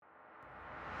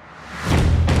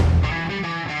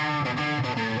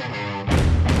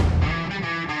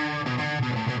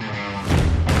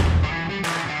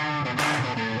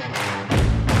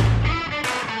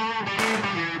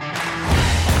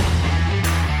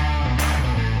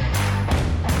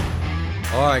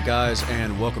All right, guys,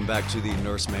 and welcome back to the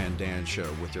Nurseman Dan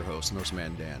Show with your host,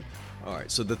 Nurseman Dan. All right,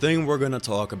 so the thing we're going to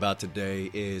talk about today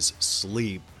is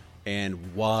sleep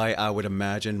and why I would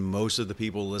imagine most of the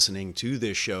people listening to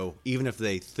this show, even if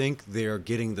they think they're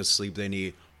getting the sleep they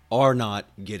need, are not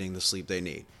getting the sleep they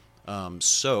need.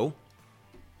 So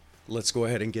let's go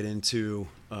ahead and get into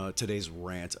today's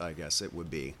rant, I guess it would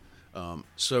be.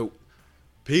 So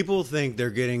people think they're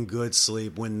getting good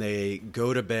sleep when they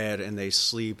go to bed and they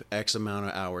sleep X amount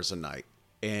of hours a night.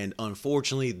 And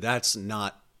unfortunately, that's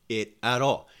not it at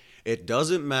all. It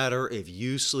doesn't matter if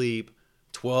you sleep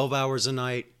 12 hours a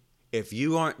night, if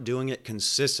you aren't doing it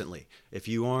consistently, if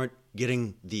you aren't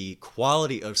getting the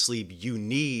quality of sleep you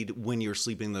need when you're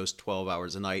sleeping those 12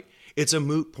 hours a night, it's a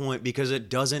moot point because it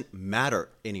doesn't matter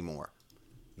anymore.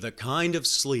 The kind of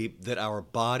sleep that our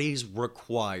bodies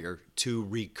require to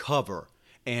recover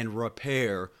and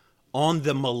repair on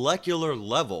the molecular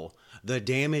level the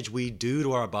damage we do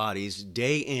to our bodies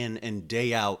day in and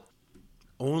day out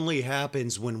only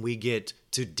happens when we get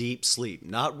to deep sleep.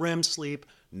 Not REM sleep,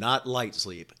 not light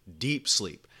sleep, deep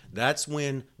sleep. That's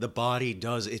when the body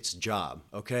does its job,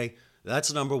 okay?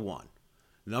 That's number one.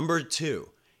 Number two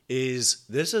is,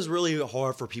 this is really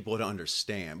hard for people to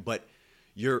understand, but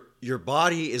your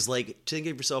body is like, think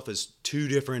of yourself as two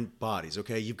different bodies,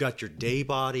 okay? You've got your day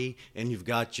body and you've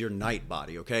got your night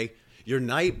body, okay? Your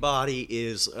night body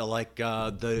is like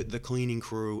the cleaning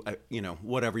crew,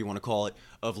 whatever you want to call it,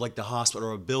 of like the hospital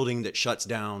or a building that shuts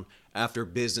down after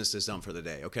business is done for the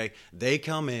day, okay? They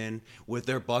come in with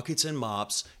their buckets and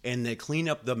mops and they clean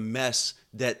up the mess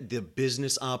that the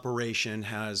business operation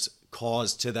has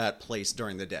caused to that place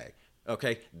during the day,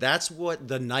 okay? That's what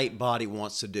the night body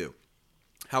wants to do.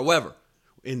 However,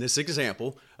 in this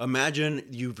example, imagine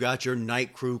you've got your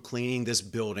night crew cleaning this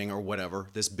building or whatever,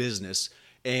 this business,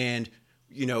 and,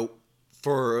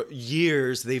 for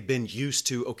years they've been used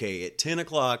to, okay, at 10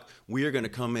 o'clock, we are going to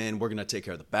come in, we're going to take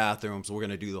care of the bathrooms, we're going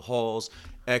to do the halls,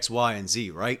 X, Y, and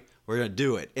Z, right? We're going to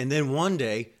do it. And then one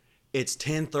day, it's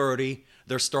 10:30,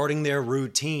 they're starting their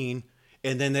routine,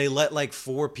 and then they let like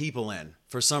 4 people in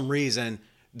for some reason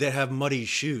that have muddy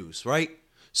shoes, right?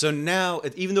 So now,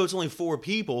 even though it's only 4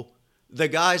 people, the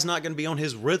guy's not going to be on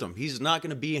his rhythm. He's not going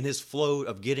to be in his flow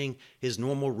of getting his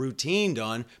normal routine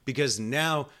done because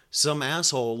now some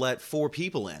asshole let 4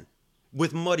 people in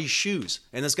with muddy shoes.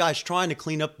 And this guy's trying to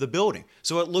clean up the building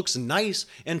so it looks nice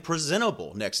and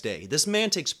presentable next day. This man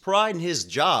takes pride in his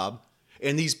job,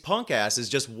 and these punk asses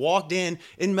just walked in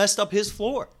and messed up his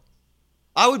floor.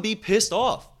 I would be pissed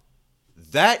off.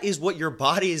 That is what your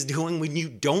body is doing when you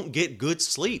don't get good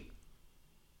sleep.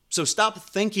 So stop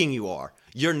thinking you are.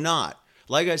 You're not.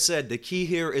 Like I said, the key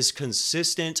here is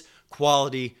consistent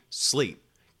quality sleep.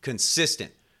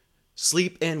 Consistent.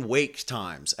 Sleep and wake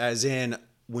times, as in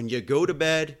when you go to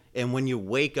bed and when you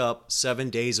wake up 7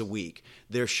 days a week.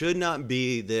 There should not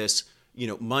be this,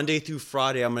 Monday through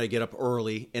Friday, I'm going to get up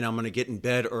early and I'm going to get in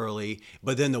bed early,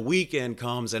 but then the weekend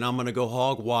comes and I'm going to go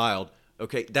hog wild.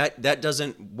 Okay, that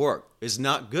doesn't work. It's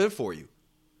not good for you.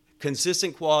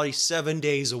 Consistent quality 7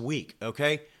 days a week,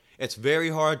 okay? It's very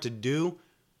hard to do.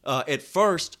 At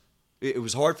first, it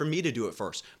was hard for me to do at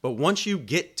first. But once you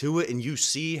get to it and you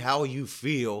see how you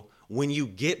feel, when you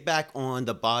get back on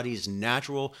the body's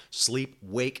natural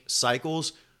sleep-wake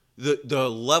cycles, the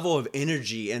level of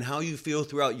energy and how you feel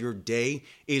throughout your day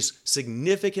is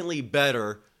significantly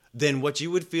better than what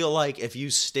you would feel like if you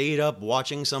stayed up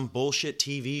watching some bullshit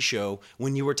TV show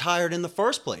when you were tired in the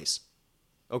first place.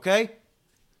 Okay?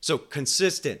 So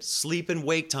consistent sleep and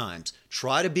wake times.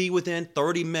 Try to be within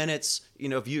 30 minutes.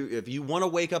 If you want to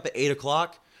wake up at 8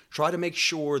 o'clock, try to make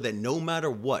sure that no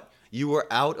matter what, you are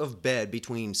out of bed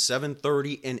between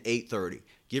 7:30 and 8:30.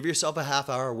 Give yourself a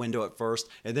half-hour window at first,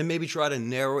 and then maybe try to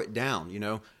narrow it down,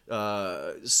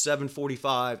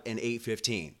 7:45 and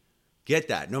 8:15. Get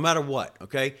that, no matter what,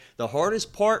 okay? The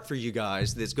hardest part for you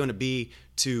guys that's going to be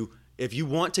if you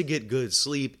want to get good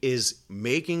sleep, is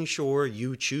making sure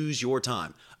you choose your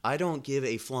time. I don't give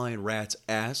a flying rat's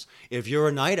ass if you're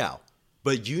a night owl,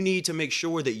 but you need to make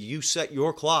sure that you set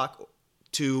your clock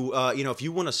to, if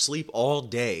you want to sleep all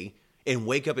day and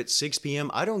wake up at 6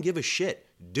 p.m., I don't give a shit.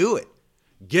 Do it.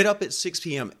 Get up at 6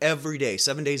 p.m. every day,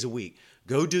 7 days a week.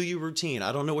 Go do your routine.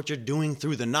 I don't know what you're doing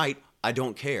through the night. I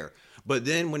don't care. But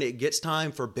then when it gets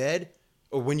time for bed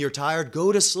or when you're tired,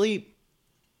 go to sleep.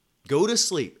 Go to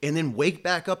sleep and then wake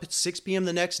back up at 6 p.m.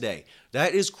 the next day.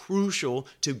 That is crucial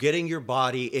to getting your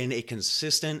body in a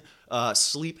consistent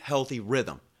sleep healthy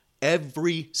rhythm.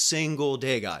 Every single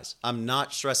day, guys. I'm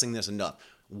not stressing this enough.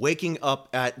 Waking up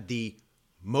at the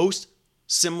most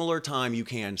similar time you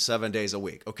can 7 days a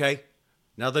week, okay?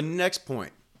 Now the next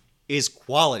point is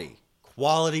quality.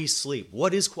 quality sleep.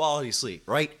 What is quality sleep,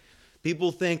 right?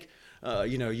 People think,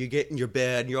 you get in your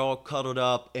bed, you're all cuddled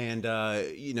up, and,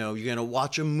 you're going to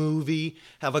watch a movie,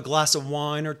 have a glass of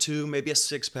wine or two, maybe a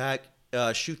six-pack,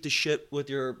 shoot the shit with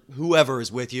your whoever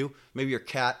is with you, maybe your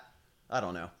cat, I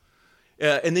don't know.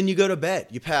 And then you go to bed,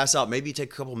 you pass out, maybe you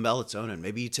take a couple melatonin,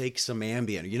 maybe you take some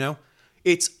Ambien,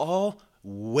 It's all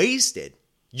wasted.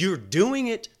 You're doing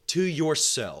it to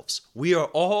yourselves. We are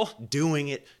all doing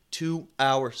it to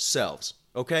ourselves,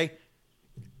 okay?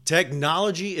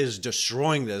 Technology is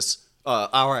destroying this,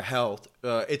 our health.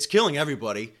 It's killing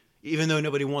everybody, even though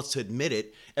nobody wants to admit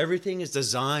it. Everything is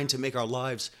designed to make our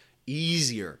lives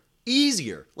easier.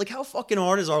 Like, how fucking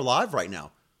hard is our life right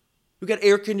now? We got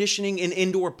air conditioning and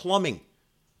indoor plumbing.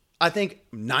 I think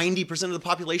 90% of the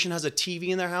population has a TV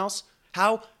in their house.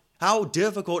 How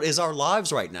difficult is our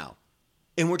lives right now?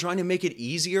 And we're trying to make it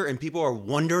easier, and people are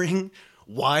wondering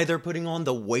why they're putting on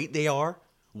the weight they are,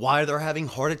 why they're having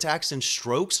heart attacks and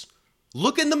strokes.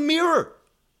 Look in the mirror.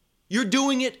 You're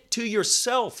doing it to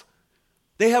yourself.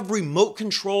 They have remote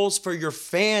controls for your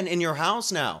fan in your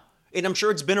house now, and I'm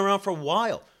sure it's been around for a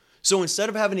while. So instead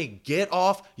of having to get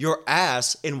off your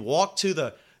ass and walk to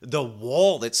the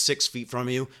wall that's 6 feet from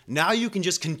you, now you can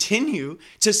just continue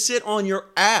to sit on your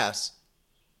ass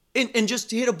and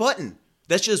just hit a button.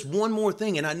 That's just one more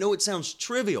thing. And I know it sounds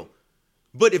trivial,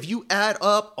 but if you add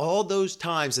up all those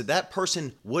times that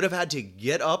person would have had to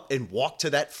get up and walk to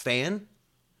that fan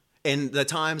and the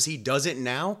times he does it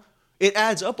now, it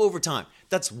adds up over time.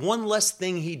 That's one less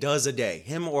thing he does a day,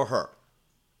 him or her.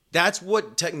 That's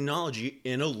what technology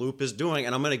in a loop is doing,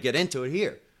 and I'm going to get into it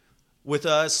here with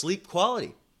sleep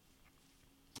quality.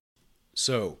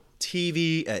 So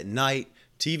TV at night,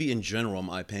 TV in general, in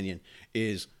my opinion,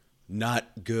 is not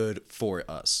good for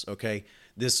us, okay?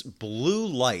 This blue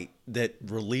light that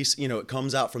it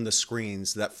comes out from the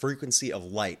screens, that frequency of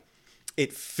light,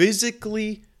 it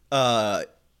physically,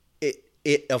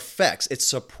 it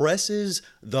suppresses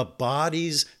the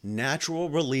body's natural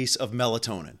release of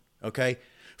melatonin, okay?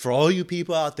 For all you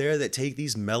people out there that take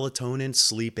these melatonin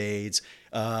sleep aids,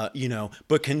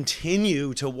 but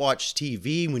continue to watch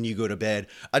TV when you go to bed,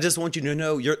 I just want you to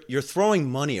know you're throwing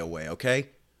money away, okay?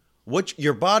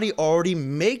 Your body already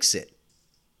makes it.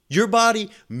 Your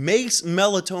body makes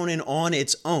melatonin on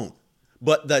its own.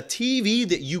 But the TV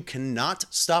that you cannot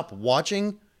stop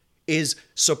watching is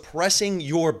suppressing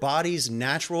your body's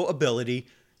natural ability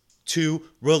to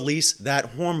release that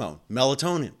hormone,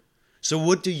 melatonin. So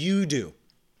what do?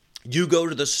 You go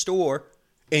to the store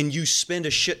and you spend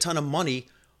a shit ton of money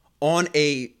on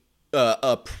a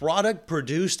product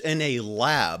produced in a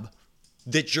lab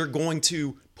that you're going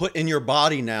to put in your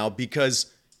body now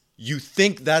because you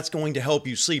think that's going to help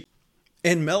you sleep.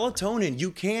 And melatonin, you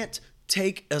can't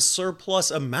take a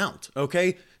surplus amount,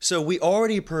 okay? So we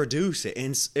already produce it,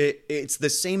 and it's the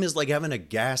same as like having a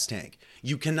gas tank.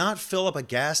 You cannot fill up a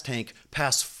gas tank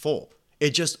past full.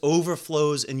 It just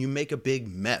overflows and you make a big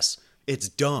mess. It's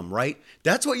dumb, right?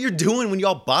 That's what you're doing when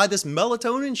y'all buy this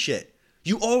melatonin shit.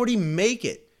 You already make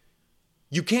it.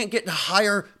 You can't get to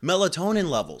higher melatonin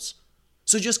levels.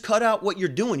 So just cut out what you're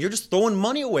doing. You're just throwing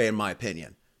money away, in my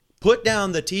opinion. Put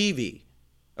down the TV,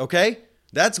 okay?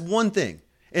 That's one thing.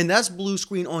 And that's blue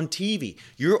screen on TV.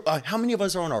 How many of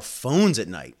us are on our phones at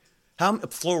night?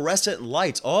 Fluorescent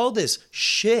lights, all this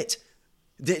shit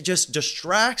that just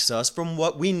distracts us from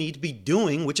what we need to be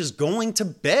doing, which is going to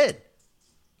bed.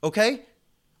 Okay?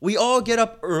 We all get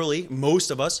up early,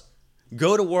 most of us,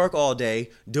 go to work all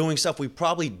day doing stuff we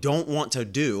probably don't want to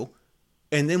do,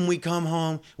 and then we come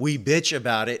home, we bitch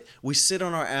about it, we sit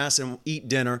on our ass and eat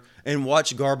dinner and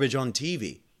watch garbage on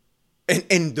TV.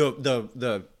 And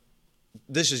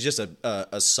this is just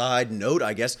a side note,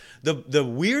 I guess. The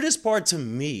weirdest part to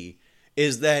me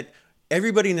is that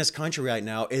everybody in this country right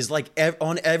now is like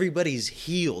on everybody's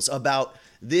heels about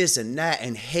this and that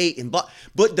and hate and blah.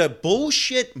 But the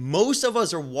bullshit most of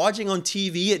us are watching on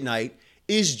TV at night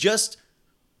is just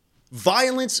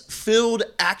violence-filled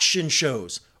action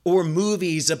shows or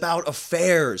movies about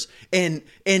affairs and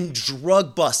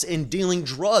drug busts and dealing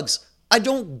drugs. I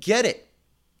don't get it.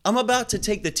 I'm about to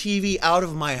take the TV out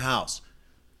of my house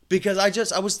because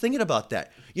I was thinking about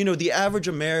that. The average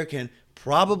American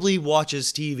probably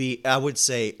watches TV, I would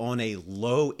say, on a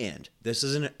low end. This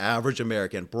is an average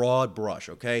American, broad brush,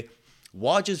 okay?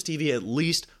 Watches TV at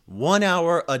least 1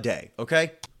 hour a day,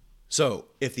 okay? So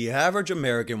if the average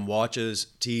American watches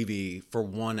TV for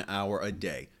 1 hour a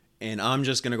day, and I'm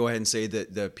just going to go ahead and say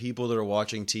that the people that are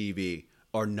watching TV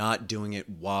are not doing it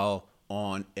while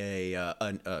on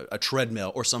a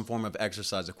treadmill or some form of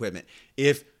exercise equipment.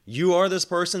 If you are this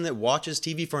person that watches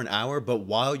TV for an hour, but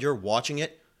while you're watching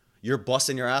it, you're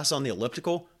busting your ass on the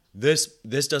elliptical, this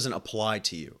doesn't apply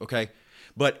to you, okay?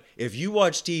 But if you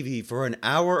watch TV for an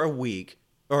hour a week,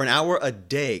 or an hour a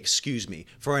day, excuse me,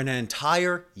 for an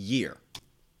entire year,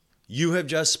 you have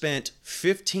just spent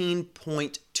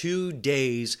 15.2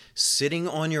 days sitting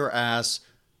on your ass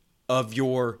of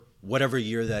your whatever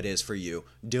year that is for you,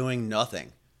 doing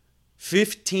nothing.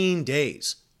 15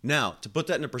 days. Now, to put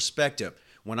that into perspective,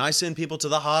 when I send people to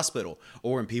the hospital,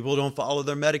 or when people don't follow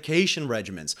their medication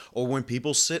regimens, or when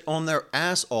people sit on their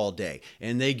ass all day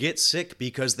and they get sick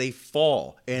because they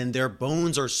fall and their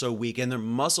bones are so weak and their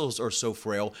muscles are so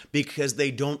frail because they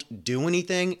don't do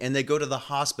anything and they go to the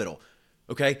hospital.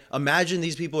 Okay? Imagine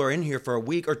these people are in here for a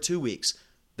week or 2 weeks.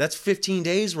 That's 15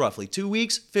 days roughly. 2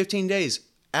 weeks, 15 days.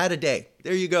 Add a day.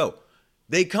 There you go.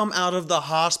 They come out of the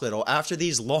hospital after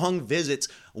these long visits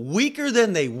weaker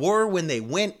than they were when they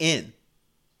went in.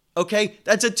 Okay,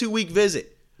 that's a 2-week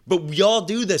visit. But we all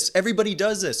do this. Everybody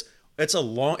does this.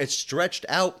 It's stretched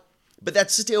out, but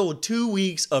that's still 2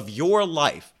 weeks of your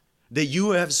life that you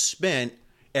have spent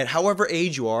at however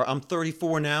age you are. I'm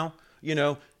 34 now. You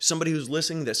know, somebody who's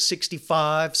listening that's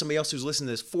 65, somebody else who's listening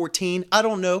that's 14. I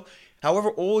don't know.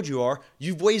 However old you are,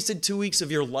 you've wasted 2 weeks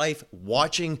of your life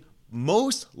watching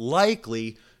most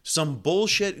likely some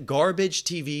bullshit garbage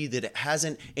TV that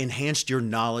hasn't enhanced your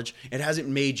knowledge. It hasn't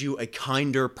made you a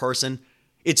kinder person.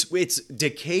 It's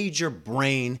decayed your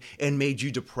brain and made you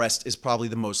depressed is probably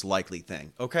the most likely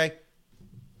thing, okay?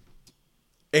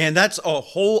 And that's a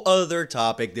whole other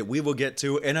topic that we will get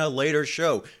to in a later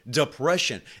show.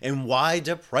 Depression and why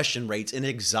depression rates and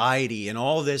anxiety and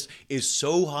all this is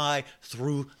so high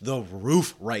through the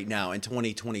roof right now in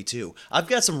 2022. I've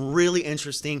got some really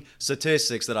interesting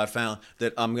statistics that I found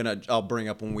that I'll bring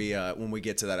up when we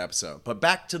get to that episode. But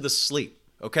back to the sleep,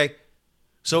 okay?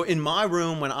 So in my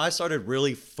room, when I started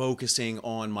really focusing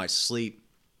on my sleep,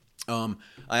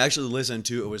 I actually listened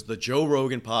to, it was the Joe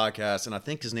Rogan podcast, and I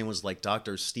think his name was like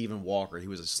Dr. Stephen Walker. He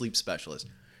was a sleep specialist.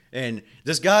 And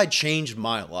this guy changed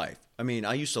my life. I mean,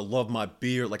 I used to love my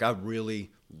beer. Like, I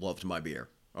really loved my beer.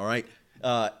 All right.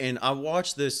 And I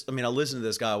listened to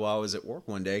this guy while I was at work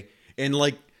one day, and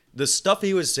like the stuff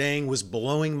he was saying was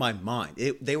blowing my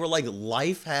mind. They were like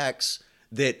life hacks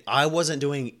that I wasn't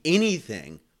doing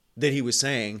anything that he was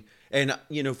saying. And,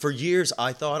 you know, for years,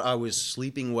 I thought I was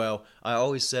sleeping well. I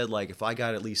always said, like, if I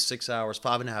got at least 6 hours,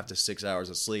 5.5 to 6 hours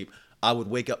of sleep, I would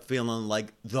wake up feeling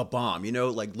like the bomb, you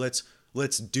know, like, let's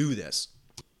do this.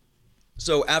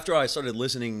 So after I started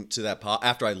listening to that,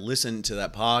 after I listened to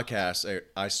that podcast,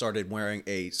 I started wearing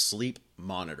a sleep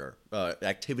monitor,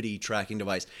 activity tracking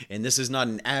device. And this is not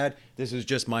an ad. This is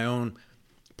just my own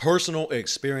personal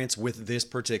experience with this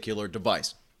particular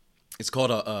device. It's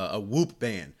called a Whoop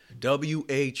band,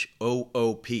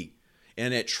 WHOOP,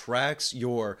 and it tracks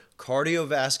your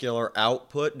cardiovascular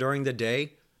output during the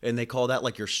day, and they call that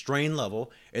like your strain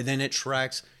level, and then it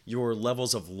tracks your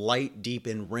levels of light, deep,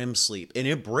 and REM sleep, and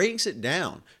it breaks it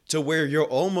down to where you're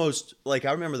almost, like,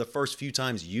 I remember the first few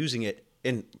times using it,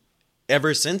 and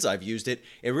ever since I've used it,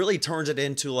 it really turns it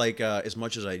into like, as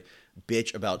much as I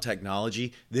bitch about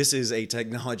technology, this is a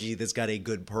technology that's got a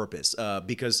good purpose,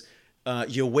 because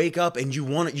you wake up and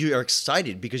you are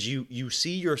excited because you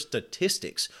see your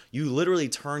statistics. You literally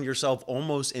turn yourself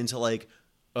almost into like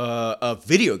a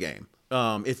video game,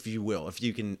 if you will, if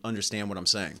you can understand what I'm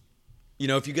saying. You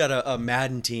know, if you got a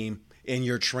Madden team and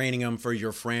you're training them for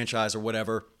your franchise or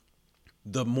whatever,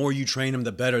 the more you train them,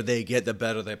 the better they get, the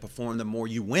better they perform, the more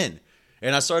you win.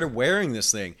 And I started wearing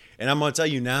this thing. And I'm going to tell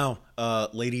you now,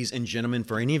 ladies and gentlemen,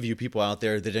 for any of you people out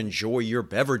there that enjoy your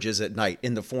beverages at night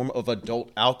in the form of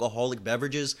adult alcoholic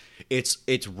beverages,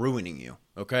 it's ruining you,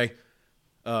 okay?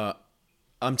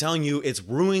 I'm telling you, it's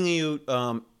ruining you.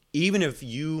 Even if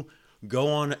you go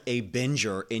on a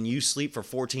binger and you sleep for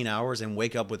 14 hours and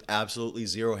wake up with absolutely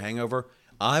zero hangover,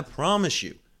 I promise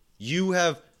you,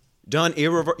 you've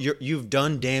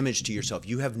done damage to yourself.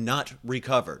 You have not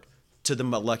recovered to the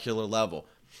molecular level.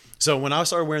 So when I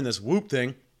started wearing this Whoop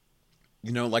thing,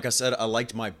 you know, like I said, I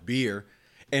liked my beer.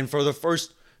 And for the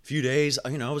first few days,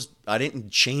 you know, I didn't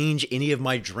change any of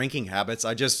my drinking habits.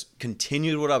 I just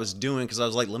continued what I was doing because I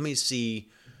was like, let me see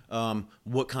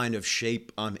what kind of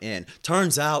shape I'm in.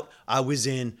 Turns out I was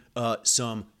in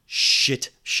some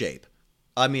shit shape.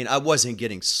 I mean, I wasn't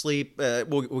getting sleep.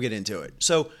 We'll get into it.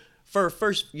 So for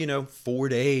first, 4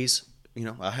 days,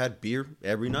 I had beer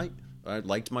every night. I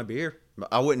liked my beer.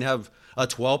 I wouldn't have a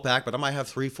 12-pack, but I might have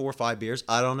 3, 4, 5 beers.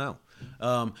 I don't know.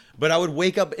 But I would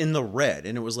wake up in the red,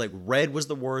 and it was like red was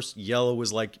the worst, yellow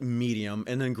was like medium,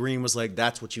 and then green was like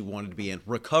that's what you wanted to be in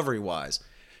recovery-wise.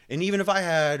 And even if I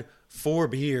had 4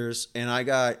 beers and I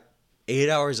got 8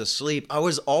 hours of sleep, I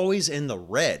was always in the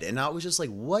red. And I was just like,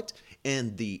 what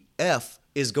in the F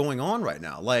is going on right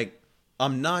now? Like,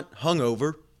 I'm not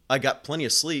hungover. I got plenty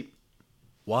of sleep.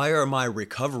 Why are my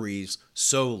recoveries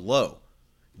so low?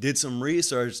 Did some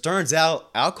research. Turns out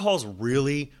alcohol's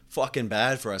really fucking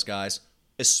bad for us guys,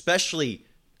 especially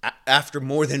after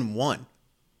more than one.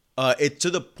 It to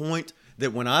the point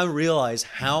that when I realized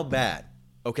how bad,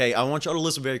 okay, I want y'all to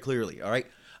listen very clearly, all right?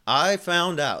 I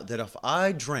found out that if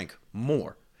I drank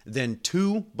more than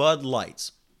 2 Bud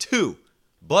Light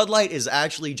is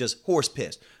actually just horse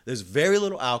piss. There's very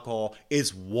little alcohol.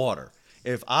 It's water.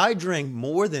 If I drank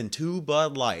more than 2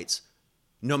 Bud Lights,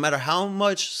 no matter how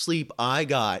much sleep I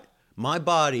got, my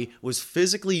body was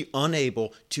physically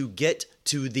unable to get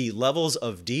to the levels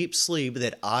of deep sleep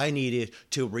that I needed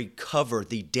to recover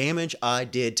the damage I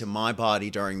did to my body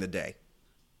during the day.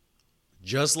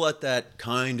 Just let that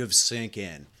kind of sink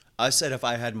in. I said if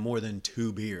I had more than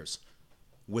 2 beers,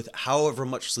 with however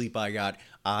much sleep I got,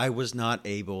 I was not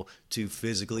able to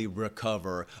physically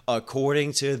recover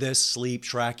according to this sleep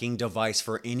tracking device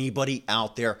for anybody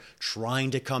out there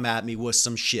trying to come at me with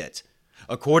some shit.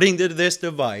 According to this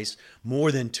device,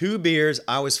 more than 2 beers,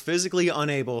 I was physically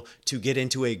unable to get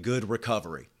into a good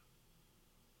recovery.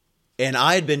 And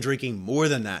I had been drinking more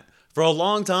than that for a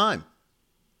long time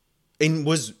and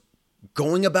was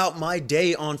going about my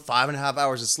day on 5.5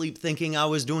 hours of sleep thinking I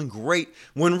was doing great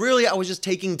when really I was just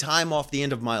taking time off the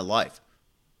end of my life.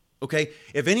 Okay?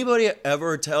 If anybody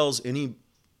ever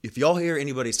if y'all hear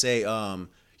anybody say,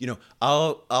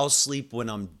 I'll sleep when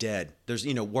I'm dead. There's,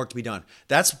 work to be done.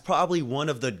 That's probably one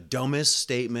of the dumbest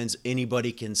statements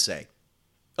anybody can say.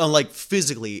 Unlike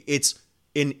physically, it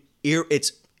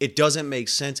doesn't make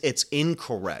sense. It's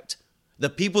incorrect. The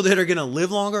people that are going to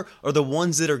live longer are the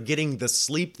ones that are getting the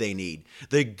sleep they need.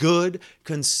 The good,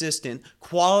 consistent,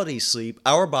 quality sleep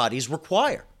our bodies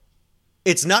require.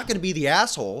 It's not going to be the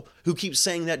asshole who keeps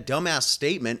saying that dumbass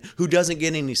statement who doesn't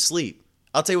get any sleep.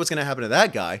 I'll tell you what's going to happen to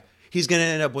that guy. He's going to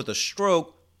end up with a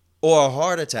stroke or a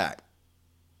heart attack.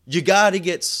 You got to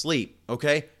get sleep,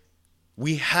 okay?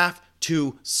 We have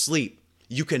to sleep.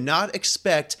 You cannot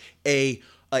expect a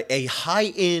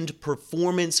high-end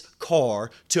performance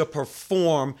car to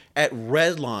perform at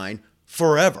redline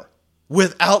forever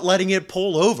without letting it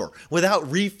pull over, without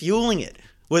refueling it,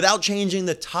 without changing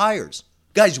the tires.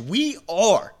 Guys, we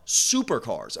are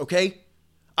supercars, okay?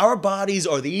 Our bodies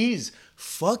are these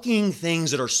fucking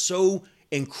things that are so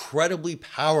incredibly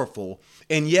powerful,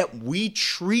 and yet we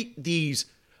treat these.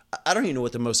 I don't even know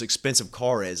what the most expensive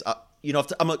car is.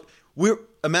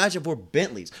 Imagine if we're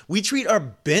Bentleys. We treat our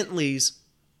Bentleys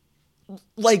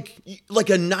like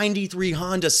a 93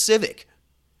 Honda Civic.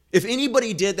 If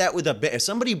anybody did that if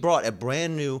somebody brought a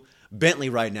brand new Bentley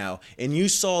right now and you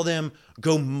saw them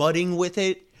go mudding with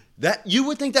it, that you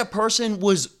would think that person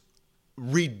was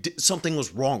something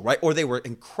was wrong, right? Or they were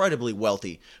incredibly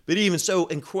wealthy, but even so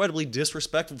incredibly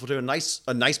disrespectful to a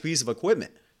nice piece of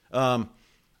equipment. And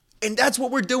that's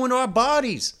what we're doing to our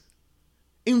bodies.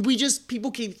 And people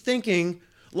keep thinking,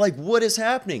 like, what is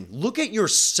happening? Look at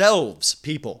yourselves,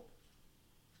 people.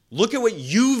 Look at what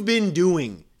you've been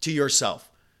doing to yourself.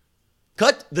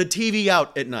 Cut the TV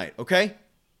out at night, okay?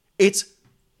 It's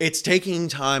taking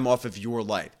time off of your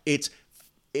life.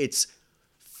 It's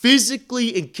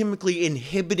physically and chemically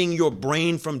inhibiting your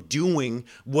brain from doing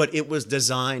what it was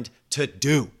designed to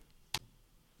do.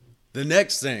 The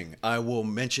next thing I will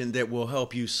mention that will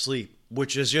help you sleep,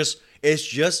 which is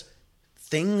just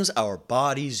things our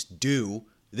bodies do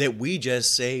that we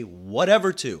just say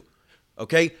whatever to.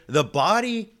 Okay? The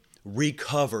body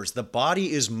recovers. The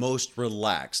body is most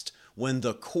relaxed when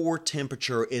the core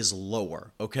temperature is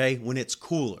lower, okay? When it's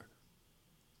cooler.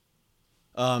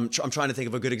 I'm trying to think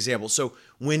of a good example. So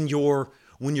when you're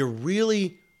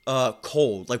really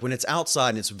cold, like when it's outside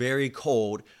and it's very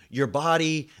cold, your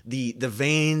body, the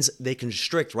veins, they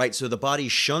constrict, right? So the body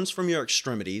shunts from your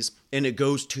extremities and it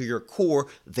goes to your core,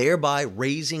 thereby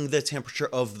raising the temperature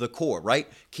of the core, right?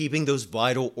 Keeping those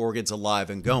vital organs alive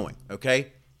and going,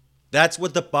 okay? That's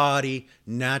what the body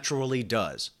naturally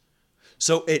does.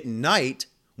 So at night,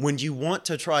 when you want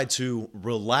to try to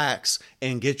relax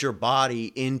and get your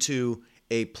body into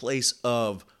a place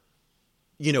of,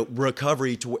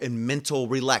 recovery and mental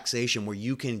relaxation where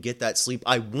you can get that sleep.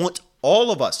 I want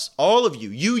all of us, all of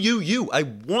you, I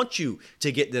want you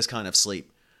to get this kind of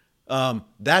sleep.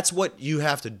 That's what you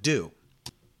have to do.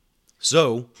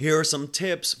 So here are some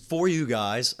tips for you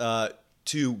guys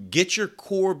to get your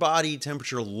core body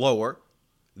temperature lower,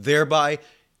 thereby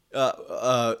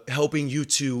helping you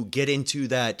to get into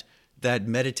that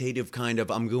meditative kind of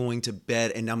I'm going to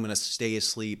bed and I'm going to stay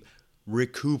asleep,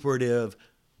 recuperative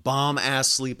bomb ass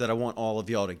sleep that I want all of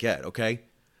y'all to get, okay?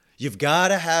 You've got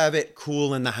to have it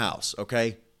cool in the house,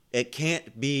 okay? It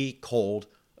can't be cold.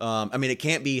 It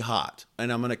can't be hot.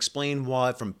 And I'm going to explain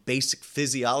why from basic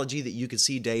physiology that you can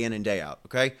see day in and day out,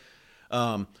 okay?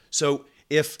 So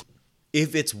if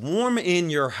it's warm in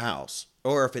your house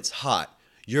or if it's hot,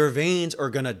 your veins are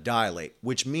going to dilate,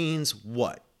 which means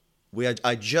what?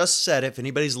 I just said it, if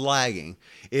anybody's lagging.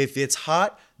 If it's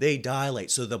hot, they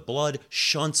dilate, so the blood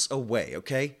shunts away,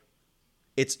 okay?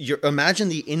 Imagine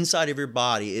the inside of your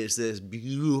body is this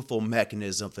beautiful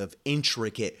mechanism of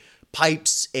intricate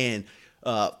pipes and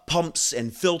pumps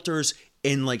and filters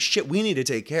and like shit we need to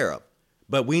take care of.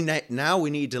 But now we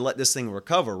need to let this thing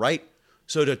recover, right?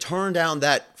 So to turn down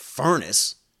that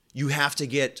furnace, you have to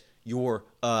get your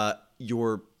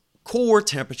core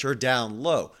temperature down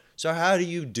low. So how do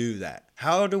you do that?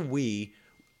 How do we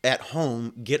at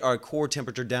home get our core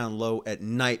temperature down low at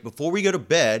night before we go to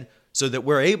bed so that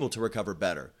we're able to recover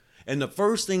better? And the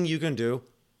first thing you can do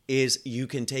is you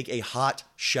can take a hot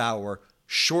shower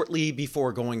shortly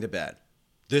before going to bed.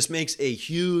 This makes a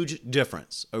huge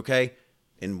difference, okay?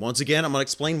 And once again, I'm going to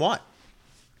explain why.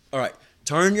 All right,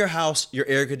 turn your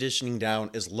air conditioning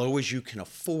down as low as you can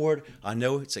afford. I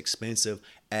know it's expensive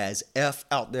as F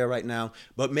out there right now,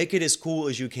 but make it as cool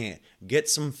as you can. Get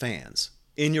some fans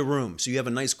in your room so you have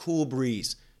a nice cool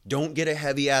breeze. Don't get a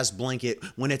heavy ass blanket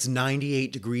when it's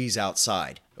 98 degrees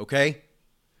outside, okay?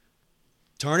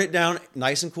 Turn it down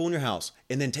nice and cool in your house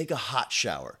and then take a hot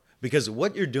shower. Because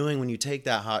what you're doing when you take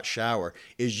that hot shower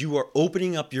is you are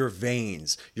opening up your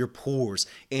veins, your pores,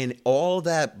 and all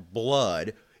that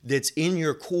blood that's in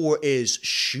your core is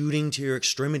shooting to your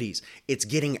extremities. It's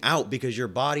getting out because your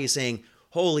body is saying,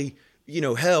 holy,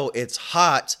 hell, it's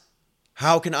hot.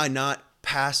 How can I not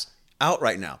pass out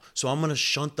right now? So I'm going to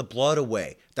shunt the blood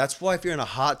away. That's why if you're in a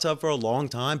hot tub for a long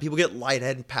time, people get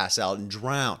lightheaded and pass out and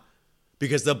drown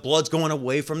because the blood's going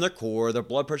away from their core, their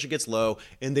blood pressure gets low,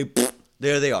 and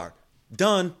there they are.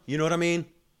 Done. You know what I mean?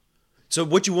 So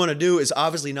what you want to do is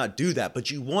obviously not do that,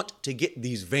 but you want to get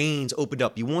these veins opened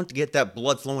up. You want to get that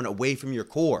blood flowing away from your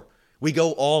core. We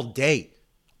go all day.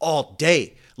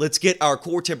 Let's get our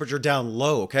core temperature down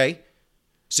low, okay?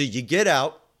 So you get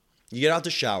out the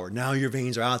shower. Now your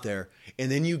veins are out there.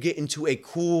 And then you get into a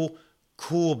cool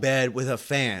bed with a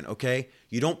fan, okay?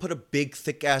 You don't put a big,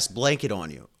 thick-ass blanket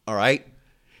on you, all right?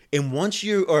 And once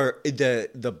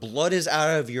the blood is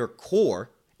out of your core,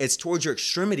 it's towards your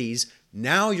extremities.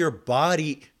 Now your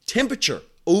body temperature,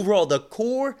 overall, the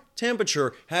core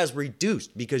temperature has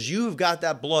reduced because you've got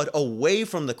that blood away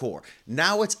from the core.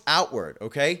 Now it's outward,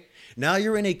 okay? Now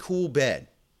you're in a cool bed,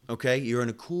 okay? You're in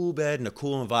a cool bed in a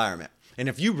cool environment. And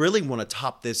if you really want to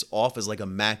top this off as like a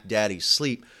Mac Daddy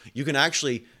sleep, you can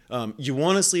actually, you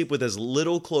want to sleep with as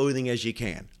little clothing as you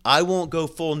can. I won't go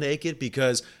full naked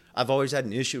because I've always had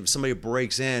an issue if somebody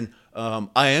breaks in,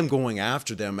 I am going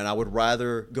after them, and I would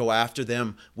rather go after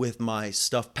them with my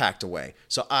stuff packed away.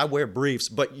 So I wear briefs,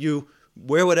 but you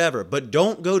wear whatever. But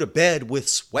don't go to bed with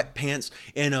sweatpants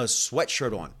and a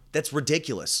sweatshirt on. That's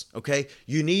ridiculous, okay?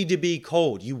 You need to be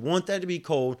cold. You want that to be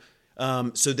cold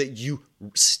so that you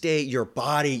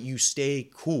stay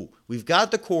cool. We've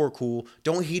got the core cool.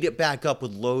 Don't heat it back up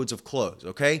with loads of clothes,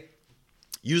 okay?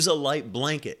 Use a light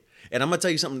blanket. And I'm going to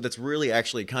tell you something that's really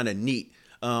actually kind of neat.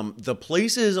 The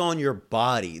places on your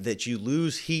body that you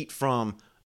lose heat from,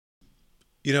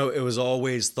 it was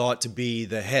always thought to be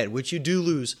the head, which you do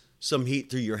lose some heat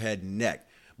through your head and neck.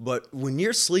 But when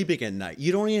you're sleeping at night,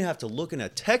 you don't even have to look in a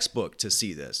textbook to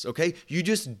see this, okay? You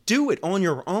just do it on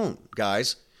your own,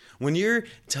 guys. When you're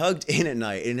tugged in at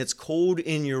night and it's cold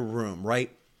in your room,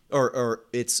 right? Or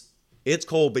it's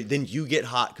cold, but then you get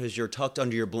hot because you're tucked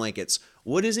under your blankets.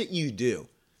 What is it you do?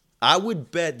 I would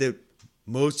bet that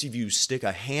most of you stick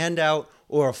a hand out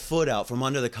or a foot out from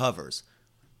under the covers.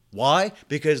 Why?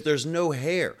 Because there's no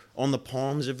hair on the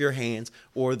palms of your hands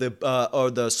or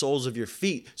the soles of your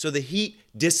feet. So the heat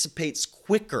dissipates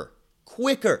quicker.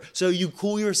 So you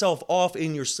cool yourself off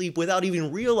in your sleep without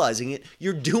even realizing it.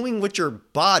 You're doing what your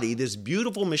body, this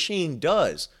beautiful machine,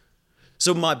 does.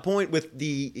 So my point with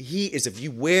the heat is if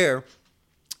you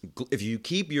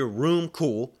keep your room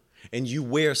cool and you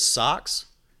wear socks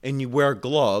and you wear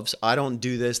gloves, I don't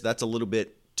do this. That's a little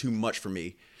bit too much for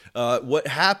me. What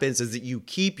happens is that you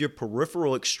keep your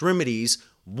peripheral extremities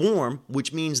warm,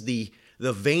 which means the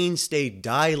veins stay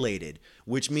dilated,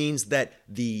 which means that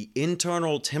the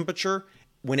internal temperature,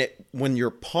 when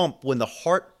the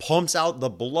heart pumps out the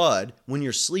blood when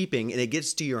you're sleeping and it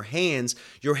gets to your hands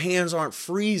aren't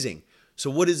freezing. So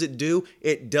what does it do?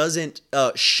 It doesn't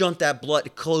shunt that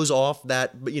blood, close off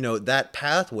that, that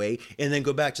pathway and then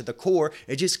go back to the core.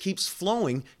 It just keeps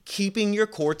flowing, keeping your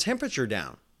core temperature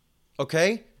down.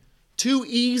 Okay? 2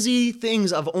 easy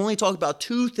things. I've only talked about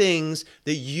 2 things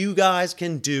that you guys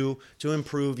can do to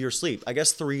improve your sleep. I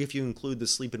guess 3 if you include the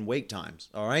sleep and wake times.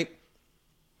 All right?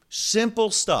 Simple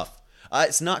stuff.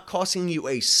 It's not costing you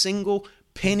a single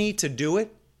penny to do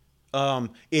it.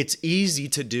 It's easy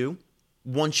to do.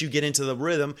 Once you get into the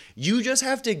rhythm, you just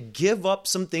have to give up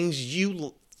some things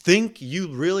you think you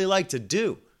really like to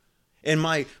do. And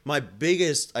my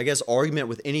biggest, I guess, argument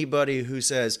with anybody who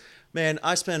says, man,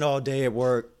 I spend all day at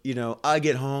work, I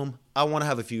get home, I want to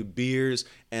have a few beers,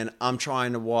 and I'm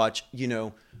trying to watch,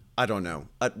 I don't know.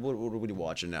 What are we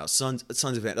watching now? Sons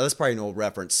of Anarchy. That's probably an old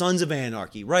reference. Sons of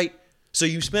Anarchy, right? So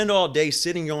you spend all day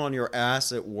sitting on your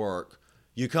ass at work.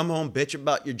 You come home, bitch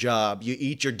about your job, you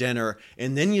eat your dinner,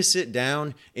 and then you sit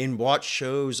down and watch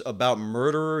shows about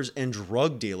murderers and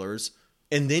drug dealers,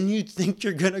 and then you think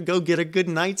you're going to go get a good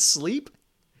night's sleep?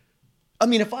 I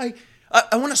mean, if I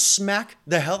want to smack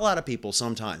the hell out of people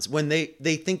sometimes when they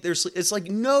think they're sleep. It's like,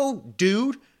 no,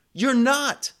 dude, you're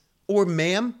not. Or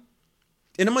ma'am.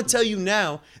 And I'm going to tell you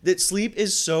now that sleep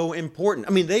is so important. I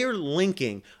mean, they are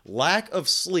linking lack of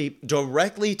sleep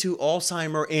directly to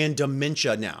Alzheimer and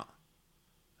dementia now.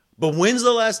 But when's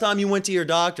the last time you went to your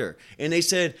doctor and they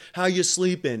said, how you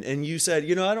sleeping? And you said,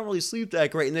 I don't really sleep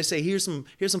that great. And they say, here's some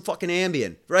fucking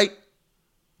Ambien, right?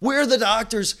 Where are the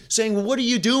doctors saying, well, what are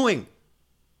you doing?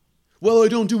 Well, I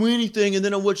don't do anything and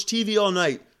then I watch TV all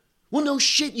night. Well, no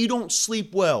shit, you don't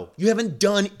sleep well. You haven't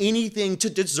done anything to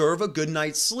deserve a good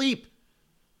night's sleep.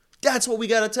 That's what we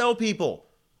got to tell people.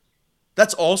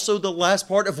 That's also the last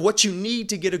part of what you need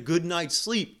to get a good night's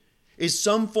sleep. Is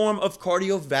some form of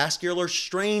cardiovascular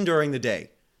strain during the day.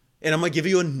 And I'm going to give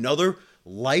you another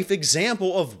life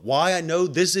example of why I know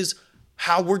this is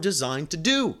how we're designed to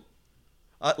do.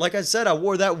 Like I said, I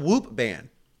wore that Whoop band.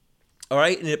 All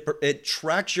right. And it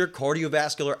tracks your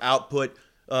cardiovascular output,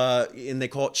 and they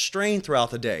call it strain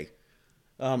throughout the day.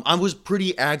 I was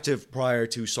pretty active prior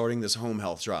to starting this home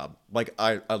health job. Like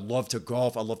I love to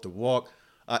golf. I love to walk.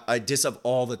 I did stuff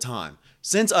all the time.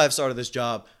 Since I've started this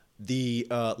job, the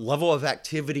level of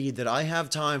activity that I have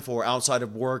time for outside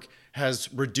of work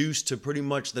has reduced to pretty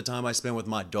much the time I spend with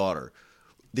my daughter.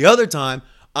 The other time,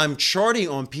 I'm charting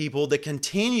on people that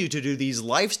continue to do these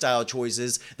lifestyle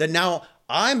choices that now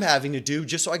I'm having to do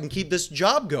just so I can keep this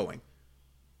job going.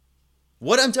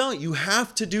 What I'm telling you, you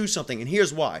have to do something, and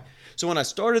here's why. So when I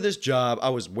started this job, I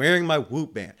was wearing my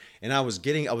Whoop band, and I was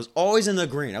always in the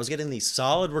green. I was getting these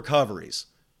solid recoveries.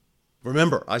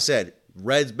 Remember, I said,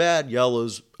 red's bad,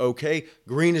 yellow's okay,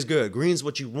 green is good. Green's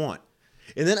what you want.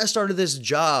 And then I started this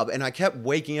job and I kept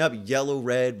waking up yellow,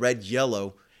 red,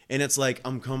 yellow. And it's like,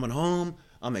 I'm coming home,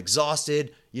 I'm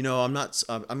exhausted.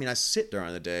 I sit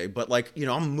during the day, but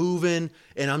I'm moving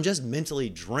and I'm just mentally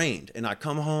drained. And I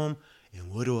come home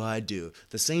and what do?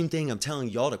 The same thing I'm telling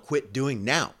y'all to quit doing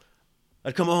now.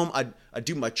 I'd come home, I'd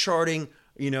do my charting,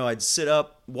 I'd sit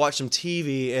up, watch some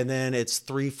TV, and then it's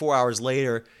 3-4 hours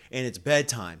later and it's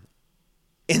bedtime.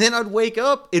 And then I'd wake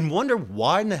up and wonder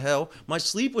why in the hell my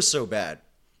sleep was so bad.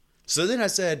 So then I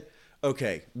said,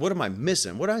 okay, what am I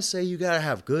missing? What did I say? You got to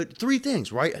have 3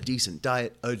 things, right? A decent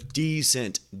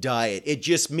diet. It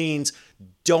just means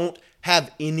don't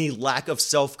have any lack of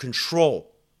self-control.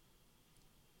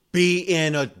 Be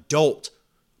an adult.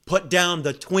 Put down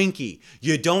the Twinkie.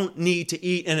 You don't need to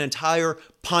eat an entire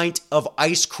pint of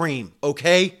ice cream,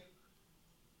 okay?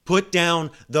 Put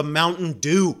down the Mountain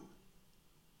Dew.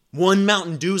 One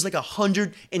Mountain Dew is like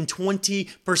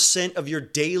 120% of your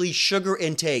daily sugar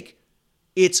intake.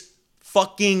 It's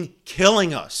fucking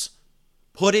killing us.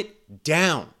 Put it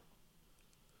down.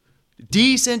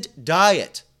 Decent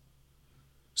diet.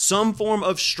 Some form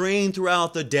of strain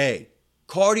throughout the day.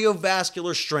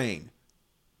 Cardiovascular strain.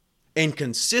 And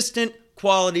consistent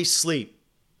quality sleep.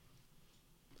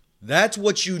 That's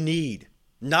what you need.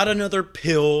 Not another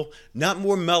pill, not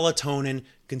more melatonin,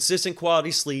 consistent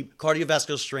quality sleep,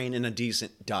 cardiovascular strain, and a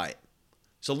decent diet.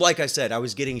 So like I said, I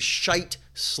was getting shite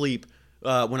sleep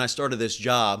when I started this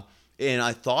job, and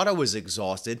I thought I was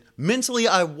exhausted. Mentally,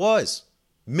 I was.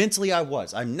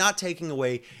 I'm not taking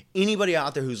away anybody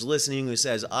out there who's listening who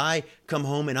says, I come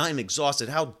home and I'm exhausted.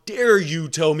 How dare you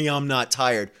tell me I'm not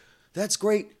tired? That's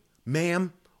great,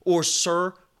 ma'am or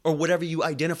sir, or whatever you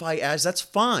identify as, that's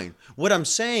fine. What I'm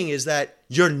saying is that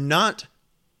you're not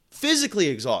physically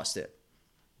exhausted.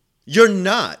 You're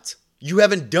not. You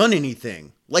haven't done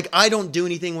anything. Like I don't do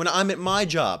anything when I'm at my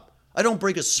job. I don't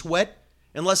break a sweat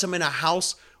unless I'm in a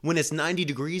house when it's 90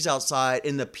 degrees outside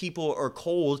and the people are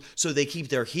cold so they keep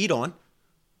their heat on.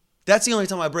 That's the only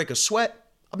time I break a sweat.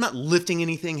 I'm not lifting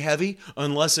anything heavy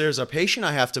unless there's a patient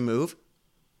I have to move.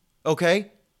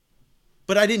 Okay?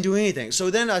 But I didn't do anything. So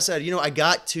then I said, I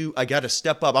got to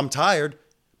step up. I'm tired,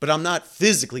 but I'm not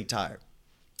physically tired.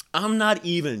 I'm not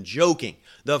even joking.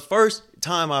 The first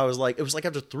time it was like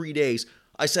after 3 days,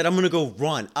 I said, I'm going to go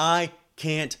run. I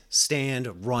can't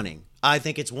stand running. I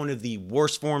think it's one of the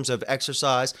worst forms of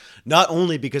exercise, not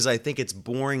only because I think it's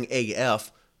boring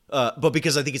AF, but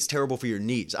because I think it's terrible for your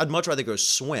knees. I'd much rather go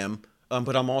swim,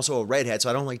 but I'm also a redhead, so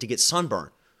I don't like to get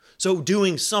sunburned. So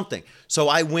doing something. So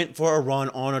I went for a run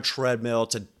on a treadmill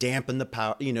to dampen the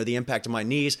power, the impact of my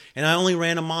knees, and I only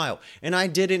ran a mile. And I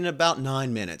did it in about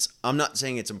 9 minutes. I'm not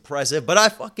saying it's impressive, but I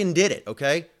fucking did it,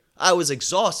 okay? I was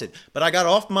exhausted, but I got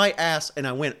off my ass and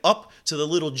I went up to the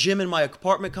little gym in my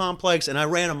apartment complex and I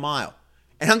ran a mile.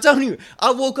 And I'm telling you,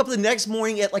 I woke up the next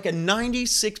morning at like a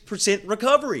 96%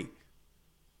 recovery.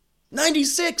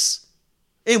 96.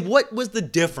 And what was the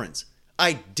difference?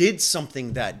 I did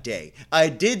something that day. I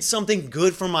did something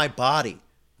good for my body.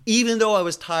 Even though I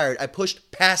was tired, I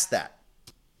pushed past that.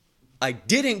 I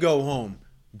didn't go home,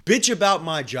 bitch about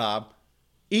my job,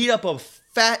 eat up a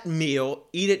fat meal,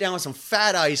 eat it down with some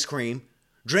fat ice cream,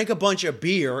 drink a bunch of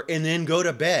beer, and then go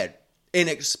to bed and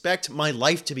expect my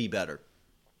life to be better.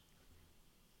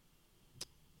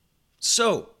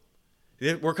 So,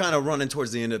 we're kind of running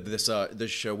towards the end of this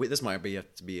show. This might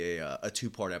have to be a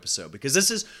two-part episode because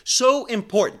this is so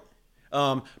important.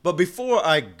 But before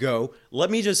I go,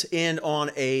 let me just end on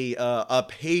a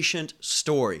patient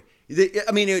story.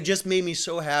 I mean, it just made me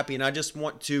so happy, and I just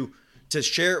want to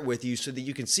share it with you so that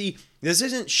you can see this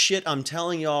isn't shit I'm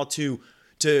telling y'all to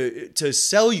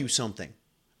sell you something.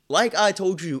 Like I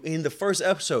told you in the first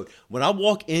episode, when I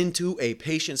walk into a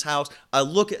patient's house, I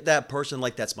look at that person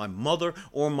like that's my mother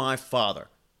or my father.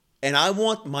 And I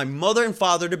want my mother and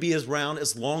father to be around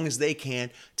as long as they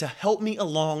can to help me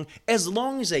along as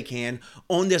long as they can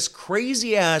on this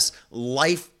crazy ass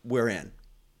life we're in.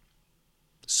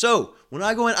 So when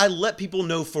I go in, I let people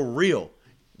know for real.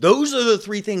 Those are the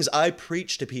 3 things I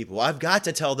preach to people. I've got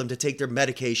to tell them to take their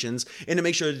medications and to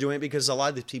make sure they're doing it because a lot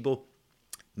of these people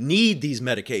need these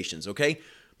medications, okay?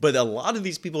 But a lot of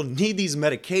these people need these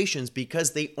medications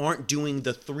because they aren't doing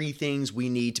the 3 things we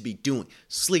need to be doing.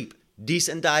 Sleep,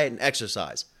 decent diet, and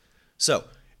exercise. So,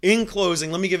 in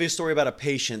closing, let me give you a story about a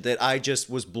patient that I just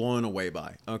was blown away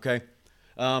by, okay?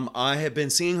 I have been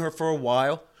seeing her for a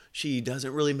while. She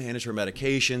doesn't really manage her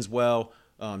medications well.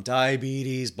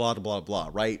 Diabetes, blah, blah, blah,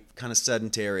 right? Kind of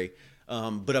sedentary.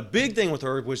 But a big thing with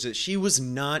her was that she was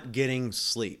not getting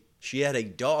sleep. She had a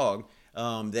dog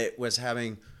that was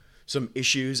having some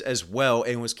issues as well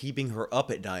and was keeping her up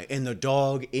at night. And the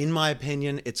dog, in my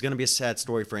opinion, it's going to be a sad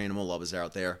story for animal lovers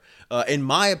out there. In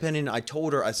my opinion, I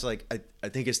told her, I was like, I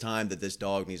think it's time that this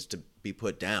dog needs to be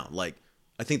put down. Like,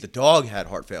 I think the dog had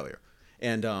heart failure.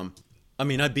 And, I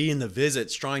mean, I'd be in the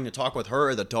visits trying to talk with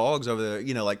her, the dog's over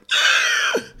there, like,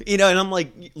 and I'm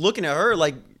like looking at her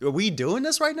like, are we doing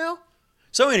this right now?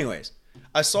 So anyways,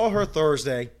 I saw her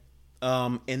Thursday.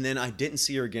 And then I didn't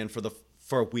see her again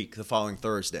for a week, the following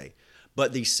Thursday.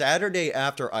 But the Saturday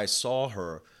after I saw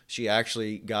her, she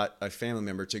actually got a family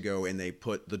member to go and they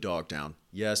put the dog down.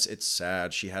 Yes, it's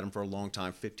sad. She had him for a long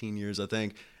time, 15 years, I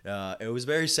think. It was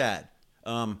very sad.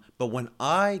 But when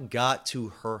I got to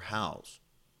her house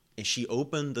and she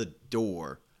opened the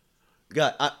door,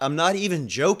 God, I'm not even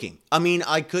joking. I mean,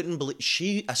 I couldn't believe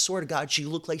I swear to God, she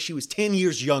looked like she was 10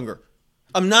 years younger.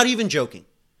 I'm not even joking.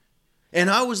 And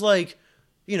I was like,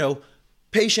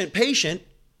 patient,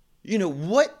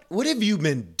 what have you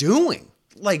been doing?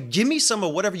 Like, give me some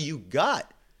of whatever you got.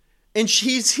 And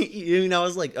she's, I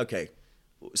was like, okay,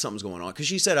 something's going on. Because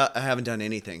she said, I haven't done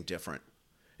anything different.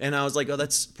 And I was like, oh,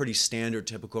 that's pretty standard,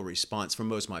 typical response for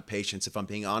most of my patients, if I'm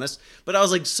being honest. But I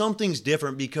was like, something's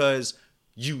different because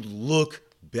you look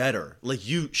better. Like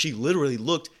she literally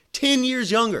looked 10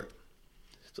 years younger.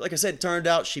 So like I said, it turned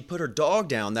out she put her dog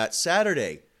down that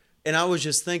Saturday. And I was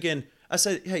just thinking, I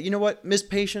said, hey, you know what, Miss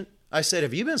Patient? I said,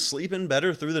 have you been sleeping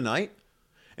better through the night?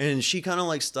 And she kind of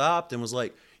like stopped and was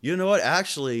like, you know what?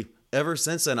 Actually, ever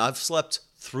since then, I've slept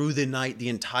through the night, the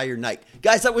entire night.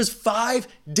 Guys, that was 5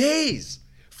 days.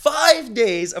 5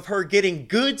 days of her getting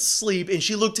good sleep and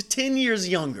she looked 10 years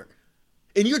younger.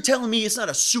 And you're telling me it's not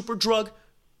a super drug?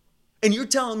 And you're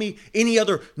telling me any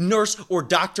other nurse or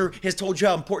doctor has told you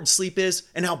how important sleep is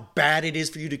and how bad it is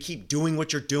for you to keep doing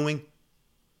what you're doing?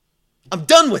 I'm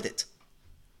done with it.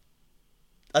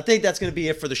 I think that's going to be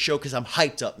it for the show because I'm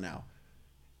hyped up now.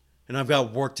 And I've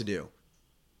got work to do.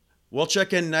 We'll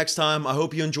check in next time. I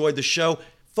hope you enjoyed the show.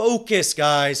 Focus,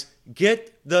 guys.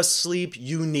 Get the sleep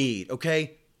you need,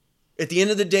 okay? At the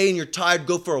end of the day and you're tired,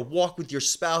 go for a walk with your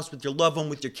spouse, with your loved one,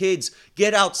 with your kids.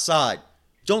 Get outside.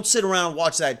 Don't sit around and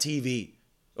watch that TV.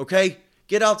 Okay?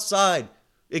 Get outside.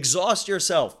 Exhaust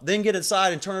yourself. Then get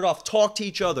inside and turn it off. Talk to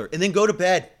each other. And then go to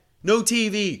bed. No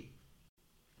TV.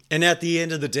 And at the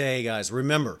end of the day, guys,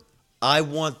 remember, I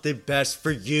want the best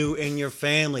for you and your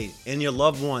family and your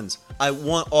loved ones. I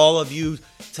want all of you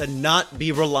to not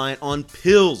be reliant on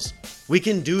pills. We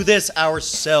can do this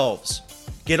ourselves.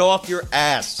 Get off your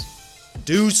ass.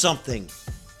 Do something.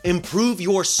 Improve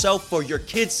yourself for your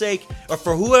kids' sake or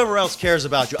for whoever else cares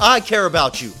about you. I care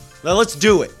about you. Now let's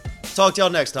do it. Talk to y'all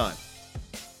next time.